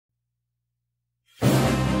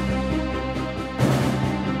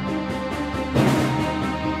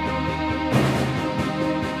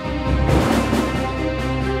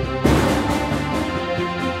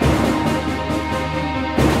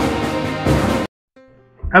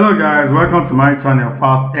Hello guys, welcome to my channel,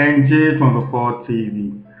 Fast NJ24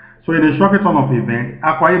 TV. So in a shocking turn of events,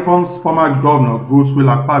 Akwa Ibom's former governor, Godswill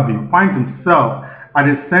Akpabio, finds himself at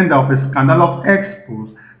the center of a scandalous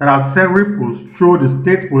expose that has set ripples through the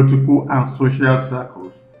state political and social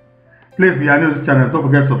circles. Please, if you are new to this channel, don't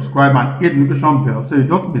forget to subscribe and hit the notification bell so you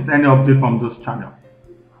don't miss any update from this channel.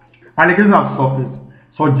 Allegations have surfaced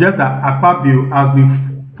suggest that Akpabio has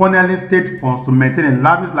been funneling state funds to maintain a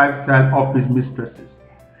lavish lifestyle of his mistresses.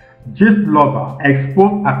 Gist Lover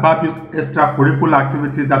exposed Akpabio's extracurricular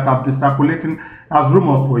activities that have been circulating as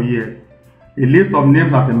rumors for years. A list of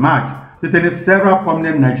names has emerged, detailing several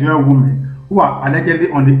prominent Nigerian women who are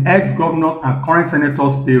allegedly on the ex-governors and current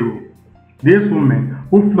senators' payroll. These women,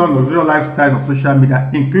 who flaunt luxurious lifestyles on social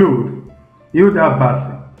media, include Hilda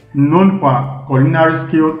Bassi, known for her culinary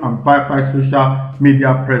skills and verified social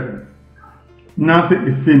media presence; Nancy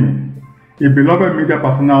Ifime, a beloved media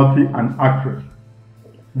personality and actress;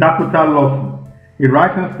 Dakota Lawson, a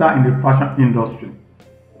rising star in the fashion industry;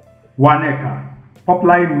 Waneka,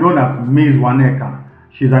 popularly known as Ms. Waneka.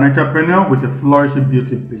 She is an entrepreneur with a flourishing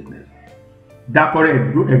beauty business; Dakore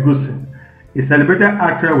Egusin, a celebrated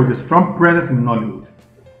actress with a strong presence in Nollywood;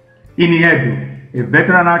 Iniedu, a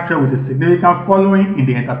veteran actress with a significant following in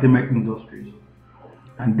the entertainment industry.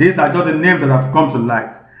 And these are just the names that have come to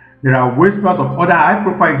light. There are whispers of other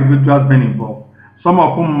high-profile individuals being involved, some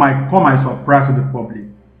of whom might come as a surprise to the public.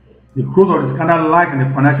 The cause of the scandal lies in the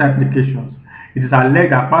financial implications. It is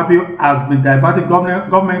alleged that Akpabio has been diverting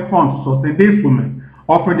government funds to sustain these women,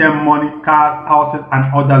 offering them money, cars, houses,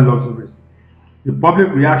 and other luxuries. The public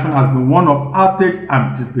reaction has been one of outrage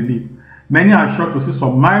and disbelief. Many are shocked to see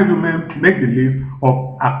some married women make the list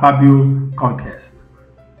of Akpabio's conquests.